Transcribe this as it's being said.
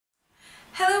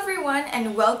everyone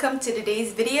and welcome to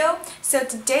today's video. So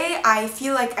today I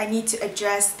feel like I need to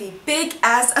address the big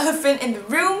ass elephant in the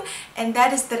room, and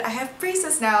that is that I have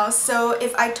braces now. So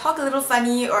if I talk a little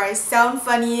funny or I sound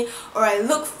funny or I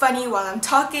look funny while I'm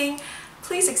talking,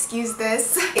 please excuse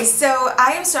this. Okay, so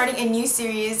I am starting a new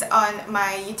series on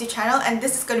my YouTube channel and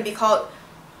this is going to be called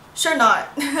Sure Not.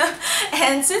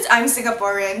 And since I'm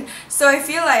Singaporean, so I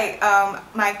feel like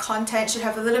my content should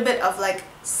have a little bit of like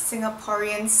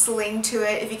Singaporean slang to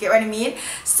it, if you get what I mean.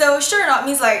 So Sure Not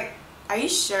means like, are you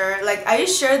sure? Like, are you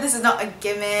sure this is not a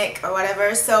gimmick or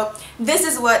whatever? So this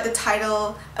is what the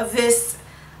title of this,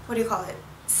 what do you call it,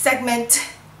 segment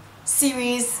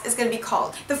series is going to be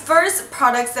called. The first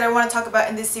products that I want to talk about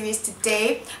in this series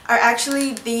today are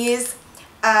actually these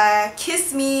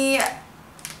Kiss Me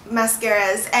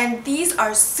mascaras, and these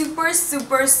are super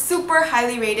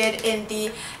highly rated in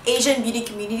the Asian beauty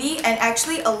community, and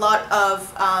actually a lot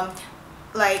of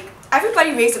like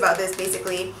everybody raves about this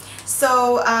basically.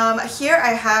 So here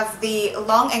I have the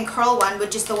long and curl one,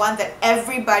 which is the one that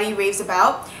everybody raves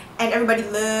about and everybody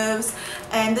loves,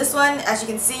 and this one, as you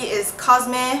can see, is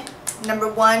Cosme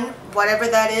 #1, whatever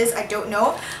that is, I don't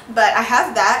know, but I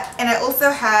have that, and I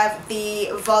also have the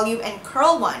volume and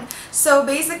curl one. So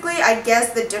basically I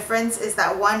guess the difference is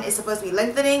that one is supposed to be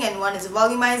lengthening and one is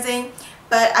volumizing,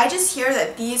 but I just hear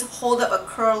that these hold up a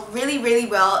curl really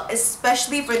well,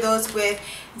 especially for those with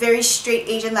very straight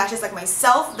Asian lashes like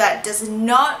myself that does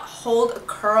not hold a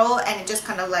curl and it just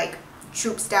kind of like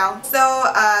droops down.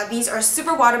 So these are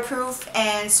super waterproof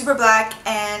and super black,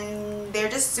 and they're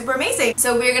just super amazing.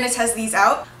 So we're gonna test these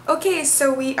out. Okay,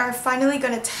 so we are finally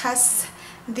gonna test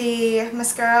the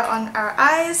mascara on our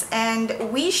eyes,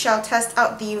 and we shall test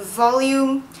out the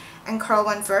volume and curl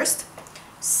one first.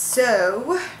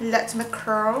 So let me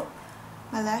curl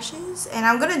my lashes, and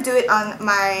I'm gonna do it on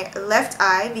my left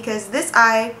eye because this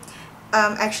eye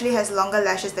actually has longer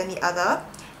lashes than the other,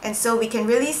 and so we can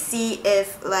really see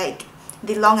if like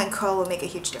the long and curl will make a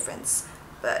huge difference.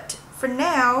 But for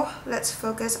now, let's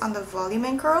focus on the volume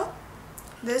and curl.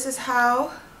 This is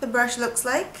how the brush looks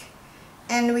like,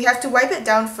 and we have to wipe it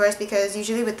down first because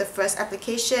usually with the first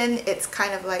application it's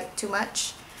kind of like too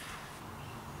much.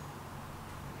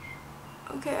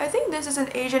 Okay, I think this is an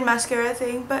Asian mascara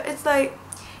thing, but it's like,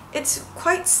 it's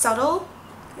quite subtle.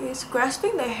 It's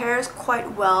grasping the hairs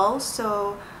quite well,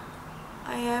 so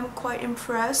I am quite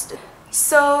impressed.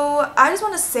 So I just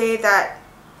want to say that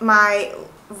my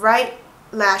right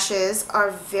lashes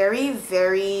are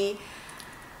very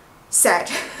sad.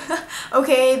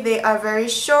 Okay, they are very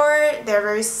short, they're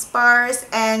very sparse,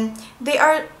 and they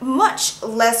are much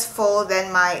less full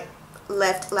than my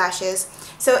left lashes.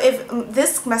 So if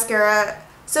this mascara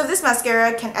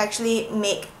can actually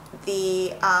make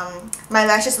the my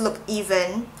lashes look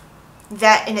even,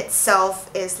 that in itself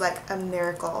is like a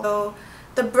miracle. So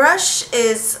the brush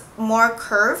is more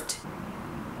curved.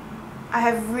 I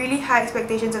have really high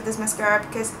expectations of this mascara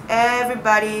because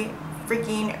everybody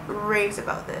freaking raves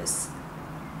about this.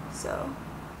 So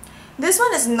this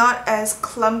one is not as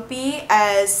clumpy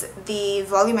as the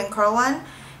volume and curl one,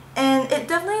 and it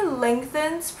definitely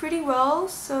lengthens pretty well,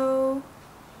 so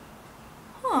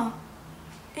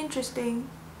interesting.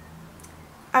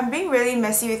 I'm being really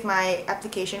messy with my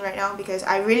application right now because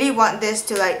I really want this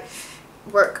to like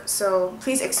work, so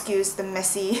please excuse the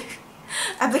messy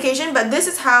application, but this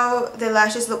is how the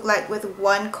lashes look like with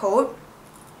one coat.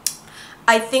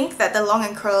 I think that the long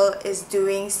and curl is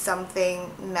doing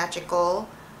something magical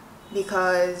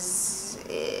because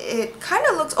it kind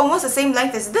of looks almost the same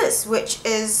length as this, which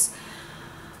is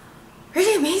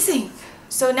really amazing.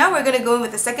 So now we're gonna go in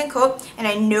with the second coat, and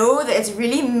I know that it's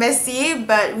really messy,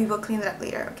 but we will clean it up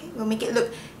later, okay? We'll make it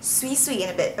look sweet in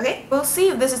a bit, okay? We'll see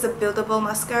if this is a buildable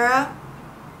mascara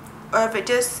or if it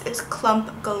just is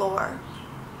clump galore.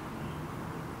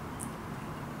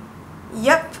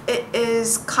 Yep, it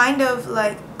is kind of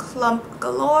like clump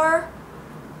galore.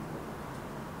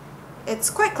 It's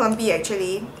quite clumpy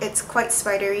actually. It's quite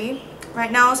spidery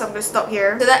right now, so I'm gonna stop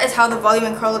here. So that is how the volume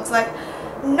and curl looks like.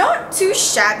 Not too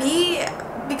shabby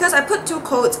because I put 2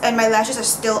 coats and my lashes are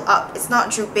still up. It's not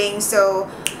drooping, so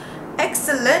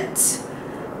excellent.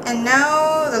 And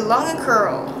now the long and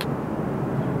curl.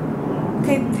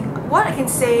 Okay, what I can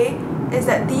say is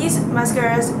that these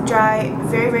mascaras dry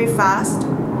very fast.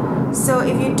 So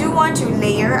if you do want to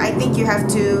layer, I think you have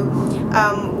to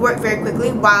work very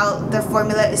quickly while the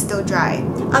formula is still dry.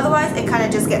 Otherwise, it kind of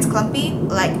just gets clumpy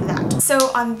like that.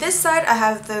 So on this side, I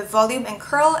have the volume and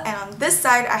curl, and on this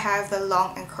side, I have the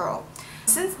long and curl.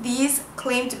 Since these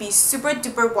claim to be super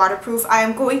duper waterproof, I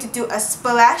am going to do a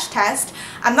splash test.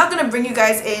 I'm not going to bring you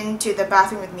guys into the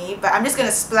bathroom with me, but I'm just going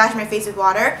to splash my face with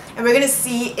water and we're going to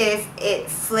see if it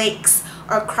flakes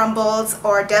or crumbles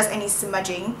or does any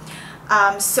smudging.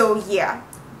 So yeah,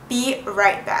 be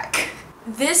right back.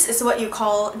 This is what you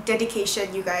call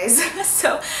dedication, you guys.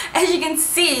 So as you can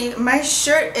see, my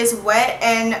shirt is wet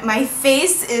and my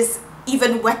face is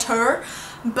even wetter,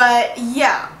 but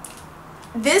yeah,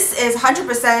 this is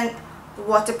 100%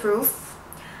 waterproof.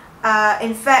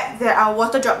 In fact, there are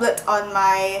water droplets on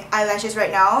my eyelashes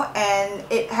right now and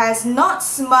it has not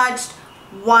smudged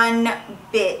one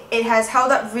bit. It has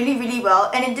held up really, really well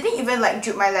and it didn't even like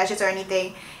droop my lashes or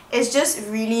anything. It's just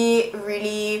really,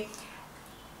 really...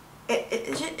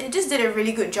 It just did a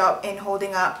really good job in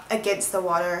holding up against the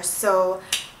water. So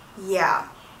yeah,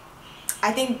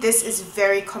 I think this is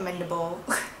very commendable.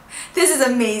 This is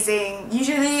amazing.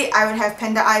 Usually I would have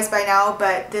panda eyes by now,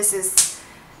 but this is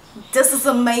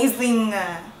amazing.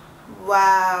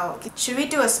 Wow. Should we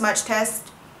do a smudge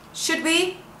test? Should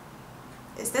we?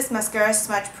 Is this mascara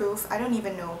smudge proof? I don't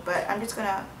even know, but I'm just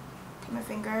gonna take my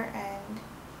finger and...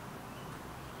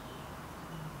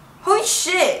 Holy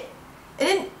shit!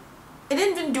 It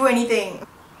didn't even do anything.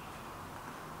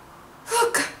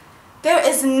 Look! There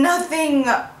is nothing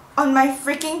on my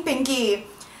freaking pinky.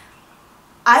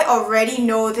 I already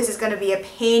know this is gonna be a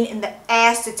pain in the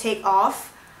ass to take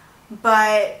off,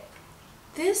 but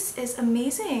this is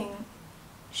amazing.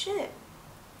 Shit.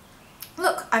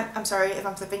 Look, I'm sorry if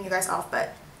I'm flipping you guys off,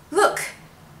 but look!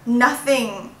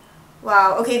 Nothing.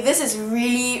 Wow, okay, this is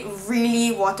really,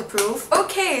 really waterproof.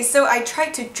 Okay, so I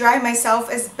tried to dry myself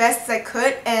as best as I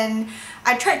could and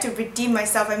I tried to redeem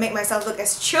myself and make myself look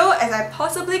as chill as I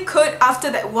possibly could after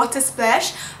that water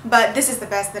splash, but this is the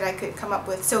best that I could come up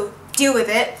with, so deal with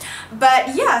it.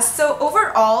 But yeah, so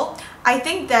overall, I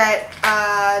think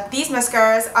that these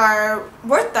mascaras are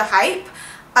worth the hype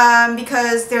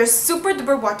because they're super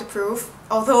duper waterproof.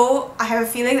 Although I have a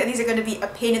feeling that these are going to be a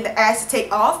pain in the ass to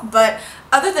take off, but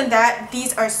other than that,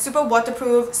 these are super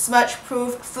waterproof, smudge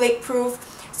proof, flake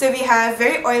proof. So if you have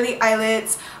very oily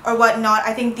eyelids or whatnot,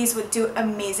 I think these would do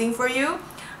amazing for you.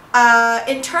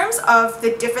 In terms of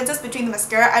the differences between the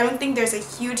mascara, I don't think there's a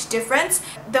huge difference.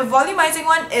 The volumizing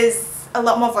one is a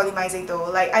lot more volumizing though.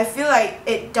 Like, I feel like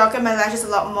it darkened my lashes a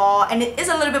lot more and it is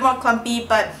a little bit more clumpy,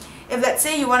 but if let's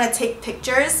say you want to take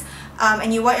pictures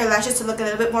and you want your lashes to look a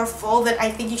little bit more full, then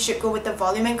I think you should go with the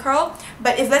volume and curl.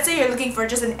 But if let's say you're looking for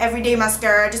just an everyday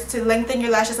mascara just to lengthen your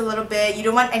lashes a little bit, you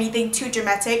don't want anything too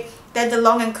dramatic, then the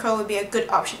long and curl would be a good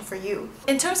option for you.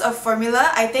 In terms of formula,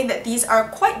 I think that these are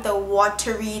quite the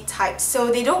watery type,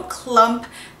 so they don't clump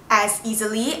as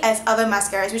easily as other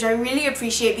mascaras, which I really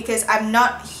appreciate because I'm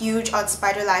not huge on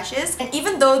spider lashes. And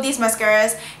even though these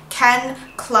mascaras can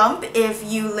clump if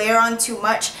you layer on too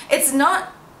much, it's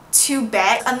not too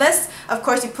bad, unless of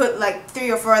course you put like 3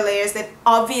 or 4 layers, then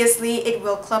obviously it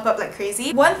will clump up like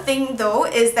crazy. One thing though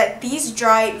is that these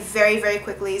dry very, very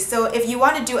quickly, so if you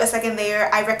want to do a second layer,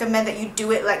 I recommend that you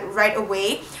do it like right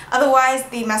away. Otherwise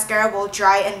the mascara will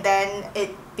dry and then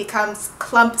it becomes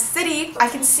clump city. I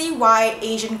can see why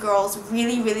Asian girls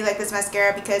really, really like this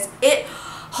mascara because it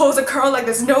holds a curl like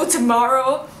there's no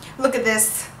tomorrow. Look at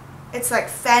this. It's like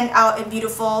fanned out and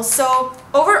beautiful. So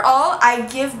overall, I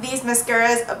give these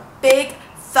mascaras a big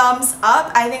thumbs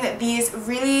up. I think that these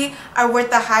really are worth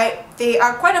the hype. They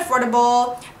are quite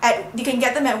affordable. You can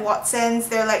get them at Watson's.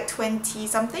 They're like 20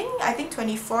 something, I think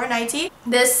 $24.90.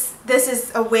 This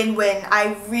is a win-win.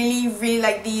 I really, really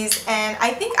like these and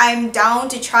I think I'm down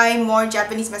to try more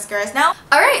Japanese mascaras now.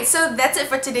 Alright, so that's it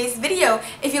for today's video.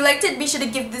 If you liked it, be sure to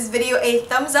give this video a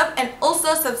thumbs up and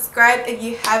also subscribe if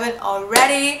you haven't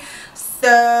already.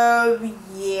 So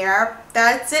yeah,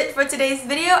 that's it for today's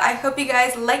video. I hope you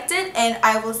guys liked it and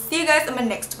I will see you guys in my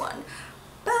next one.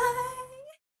 Bye!